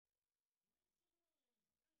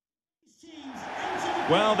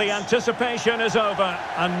Well, the anticipation is over,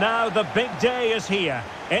 and now the big day is here.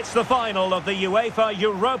 It's the final of the UEFA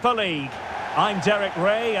Europa League. I'm Derek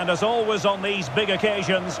Ray, and as always on these big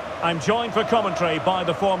occasions, I'm joined for commentary by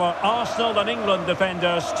the former Arsenal and England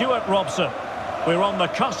defender Stuart Robson. We're on the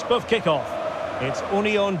cusp of kickoff. It's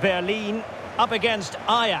Union Berlin up against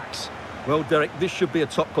Ajax. Well, Derek, this should be a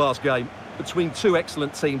top-class game between two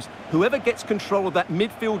excellent teams. Whoever gets control of that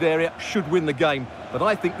midfield area should win the game, but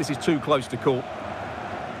I think this is too close to call.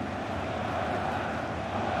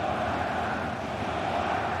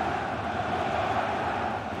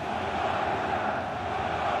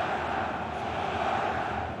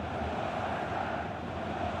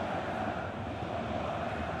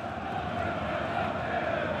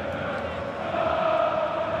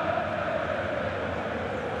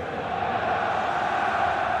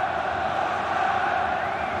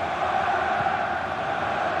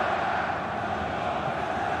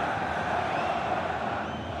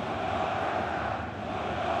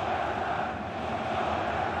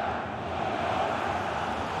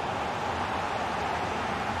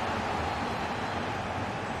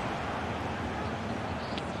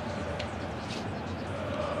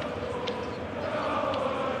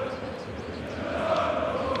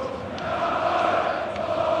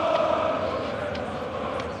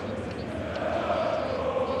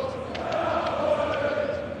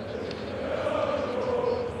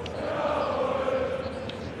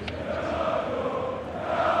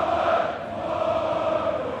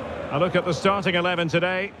 A look at the starting 11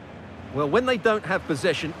 today. Well, when they don't have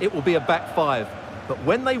possession, it will be a back five. But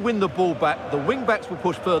when they win the ball back, the wing-backs will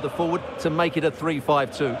push further forward to make it a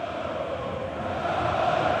 3-5-2.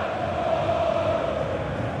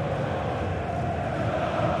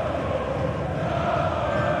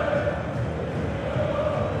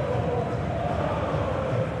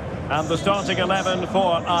 And the starting 11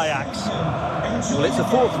 for Ajax. Well, it's a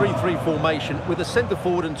 4-3-3 formation with a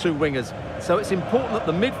centre-forward and two wingers. So it's important that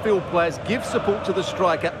the midfield players give support to the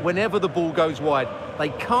striker whenever the ball goes wide. They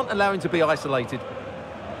can't allow him to be isolated.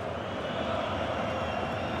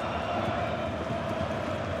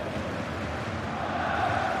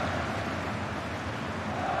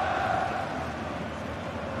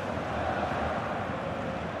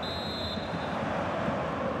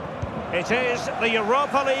 It is the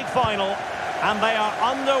Europa League final, and they are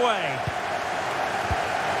underway.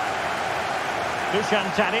 Dusan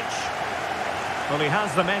Tadic. Well, he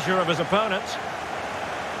has the measure of his opponent.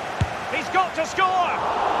 He's got to score!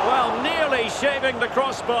 Well, nearly shaving the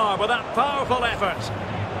crossbar with that powerful effort.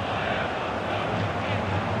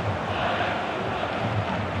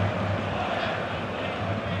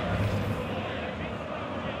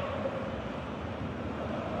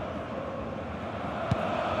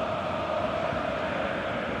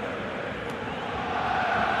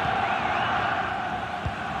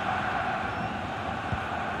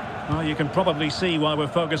 Well, you can probably see why we're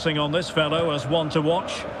focusing on this fellow as one to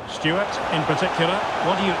watch. Stuart, in particular,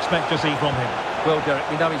 what do you expect to see from him? Well, Derek,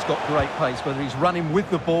 we know he's got great pace, whether he's running with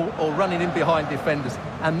the ball or running in behind defenders.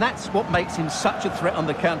 And that's what makes him such a threat on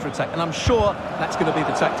the counter-attack. And I'm sure that's going to be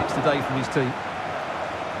the tactics today from his team.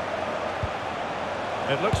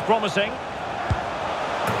 It looks promising.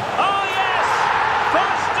 Oh, yes!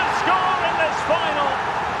 First to score in this final.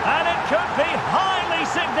 And it could be highly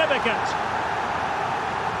significant.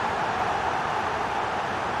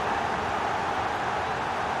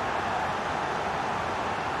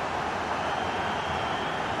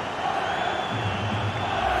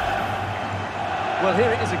 Well,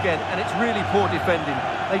 here it is again, and it's really poor defending.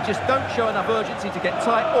 They just don't show enough urgency to get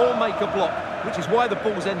tight or make a block, which is why the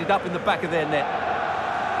ball's ended up in the back of their net.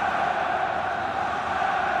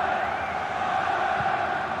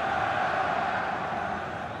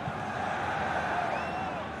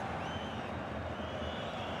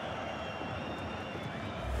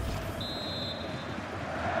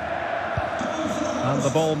 And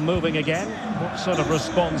the ball moving again. What sort of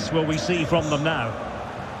response will we see from them now?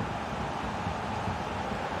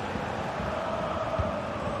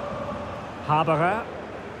 Haberer.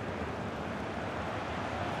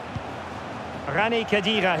 Rani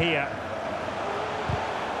Khedira here.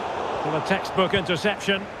 Well, a textbook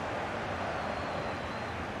interception.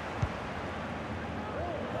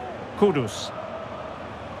 Kudus.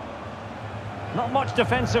 Not much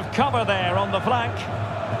defensive cover there on the flank.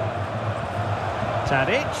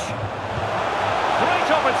 Tadic.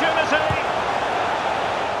 Great opportunity.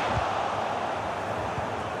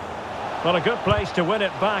 Well, a good place to win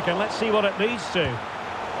it back, and let's see what it leads to.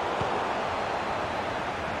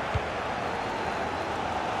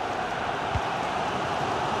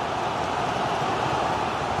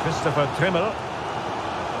 Christopher Trimmel.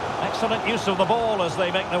 Excellent use of the ball as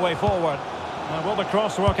they make their way forward. Now, will the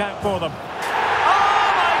cross work out for them? Oh,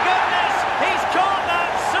 my goodness! He's caught that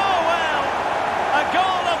so well! A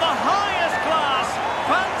goal of the highest class.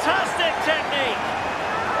 Fantastic technique.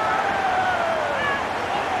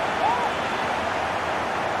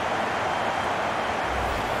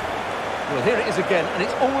 Well, here it is again, and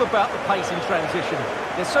it's all about the pace in transition.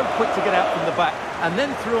 They're so quick to get out from the back, and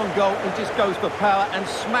then through on goal, he just goes for power and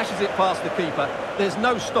smashes it past the keeper. There's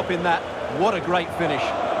no stopping that. What a great finish.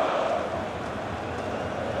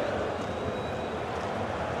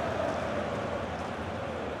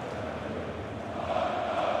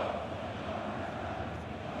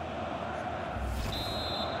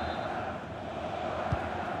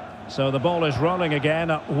 So the ball is rolling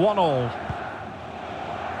again at 1-1.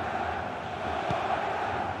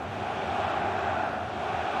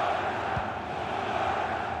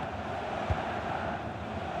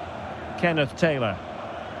 Kenneth Taylor.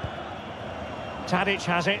 Tadic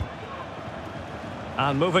has it.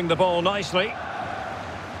 And moving the ball nicely.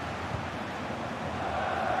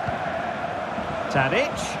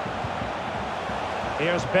 Tadic.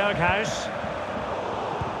 Here's Berghuis.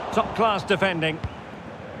 Top-class defending.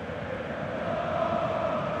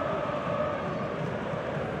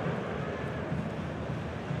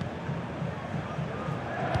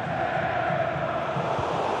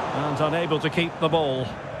 And unable to keep the ball.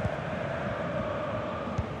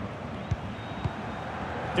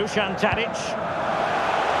 Dusan Tadic.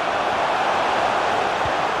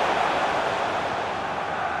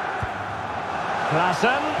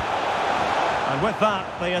 Klaassen. And with that,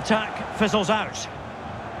 the attack fizzles out.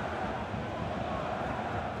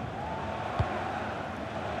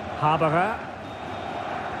 Haberer.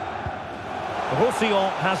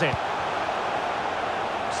 Roussillon has it.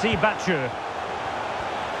 Sibachu.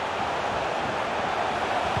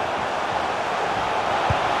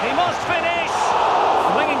 He must finish!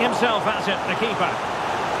 Flinging himself at it, the keeper.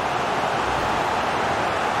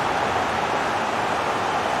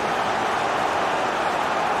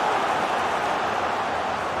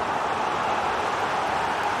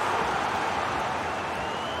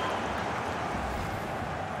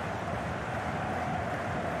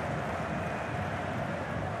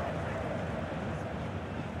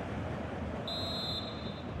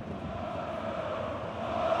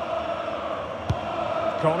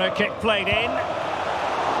 Corner kick played in.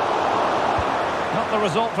 Not the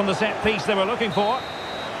result from the set piece they were looking for.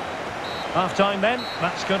 Half time then.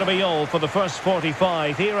 That's going to be all for the first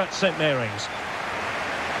 45 here at St Mary's.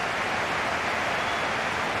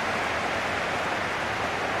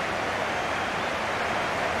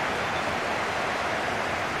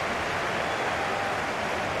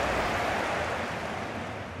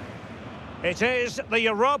 It is the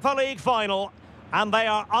Europa League final, and they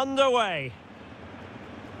are underway.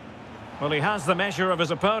 Well, he has the measure of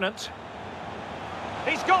his opponent.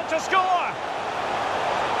 He's got to score!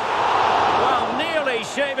 Well, nearly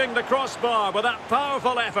shaving the crossbar with that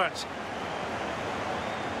powerful effort.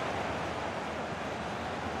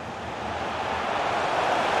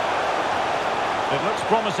 It looks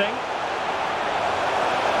promising.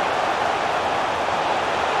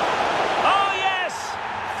 Oh, yes!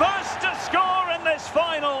 First to score in this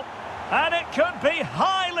final, and it could be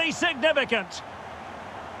highly significant.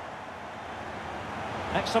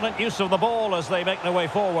 Excellent use of the ball as they make their way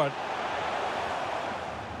forward.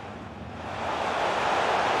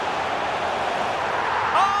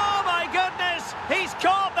 Oh, my goodness! He's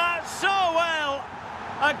caught that so well!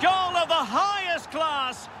 A goal of the highest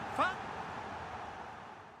class!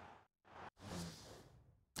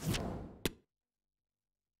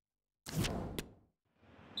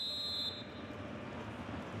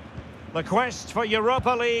 The quest for Europa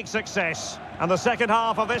League success, and the second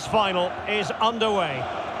half of this final is underway.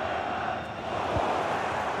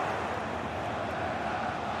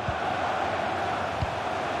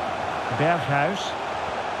 Berghuis.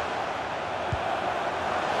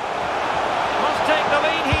 Must take the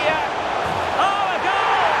lead here. Oh, a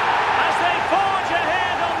goal! As they forge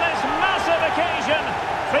ahead on this massive occasion.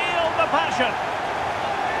 Feel the passion.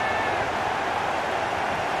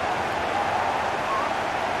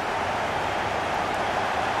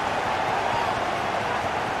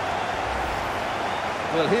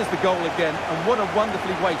 Well, here's the goal again, and what a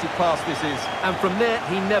wonderfully weighted pass this is. And from there,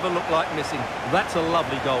 he never looked like missing. That's a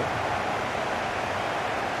lovely goal.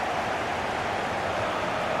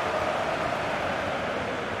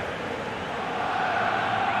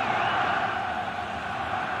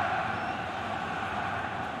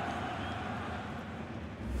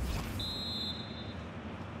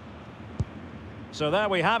 So there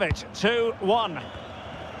we have it, 2-1.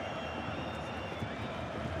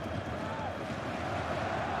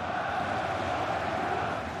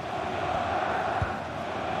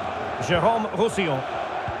 Jérôme Roussillon.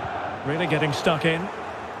 Really getting stuck in.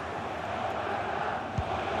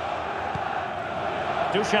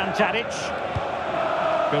 Dusan Tadic.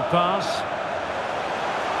 Good pass.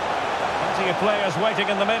 Plenty of players waiting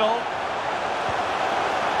in the middle.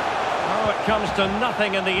 Oh, it comes to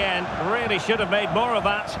nothing in the end. Really should have made more of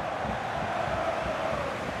that.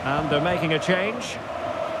 And they're making a change.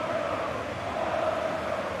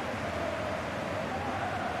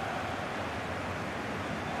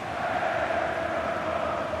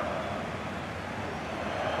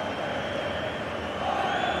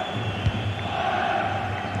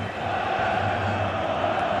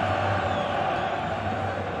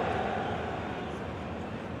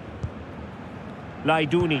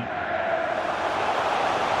 Laidouni.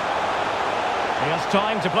 He has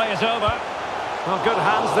time to play it over. Well, good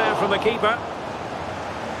hands there from the keeper.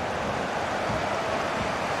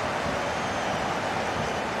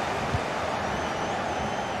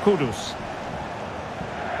 Kudus.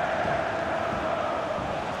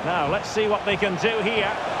 Now, let's see what they can do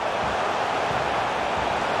here.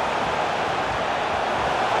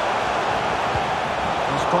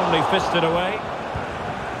 He's probably fisted away.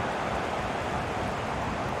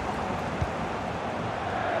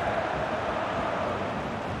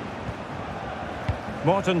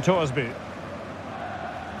 Morten Thorsby.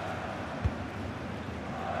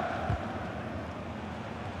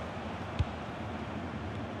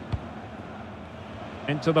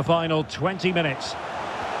 Into the final 20 minutes.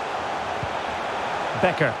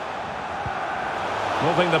 Becker.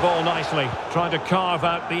 Moving the ball nicely, trying to carve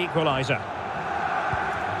out the equaliser.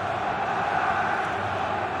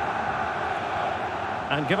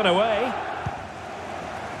 And given away.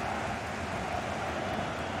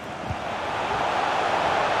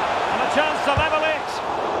 Chance to level it.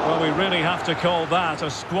 Well, we really have to call that a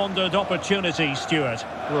squandered opportunity, Stuart.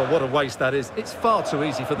 Well, what a waste that is. It's far too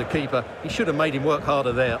easy for the keeper. He should have made him work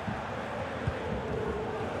harder there.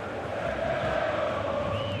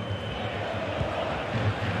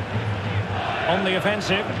 On the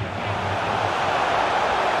offensive.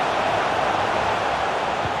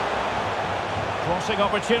 Crossing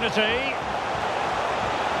opportunity.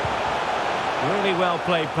 Really well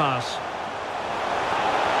played pass.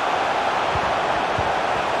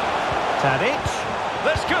 Tadic.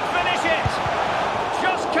 This could finish it.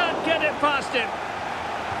 Just can't get it past him.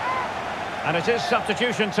 And it is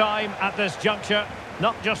substitution time at this juncture.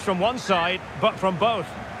 Not just from one side, but from both.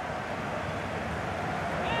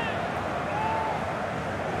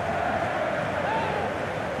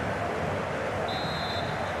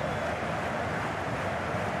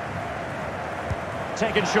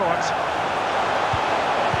 Taken short.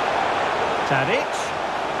 Tadic.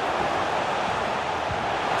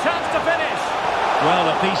 Chance to finish. Well,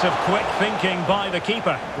 a piece of quick thinking by the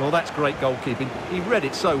keeper. Well, that's great goalkeeping. He read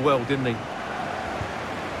it so well, didn't he?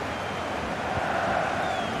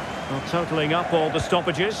 Well, totalling up all the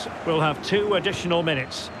stoppages, we'll have 2 additional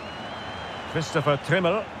minutes. Christopher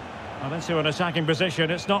Trimmel. Well, into an attacking position.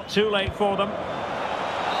 It's not too late for them.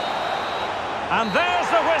 And there's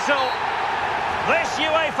the whistle. This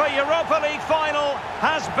UEFA Europa League final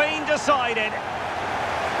has been decided.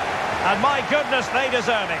 And my goodness, they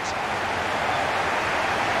deserve it.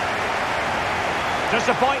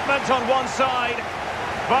 Disappointment on one side,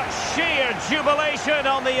 but sheer jubilation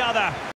on the other.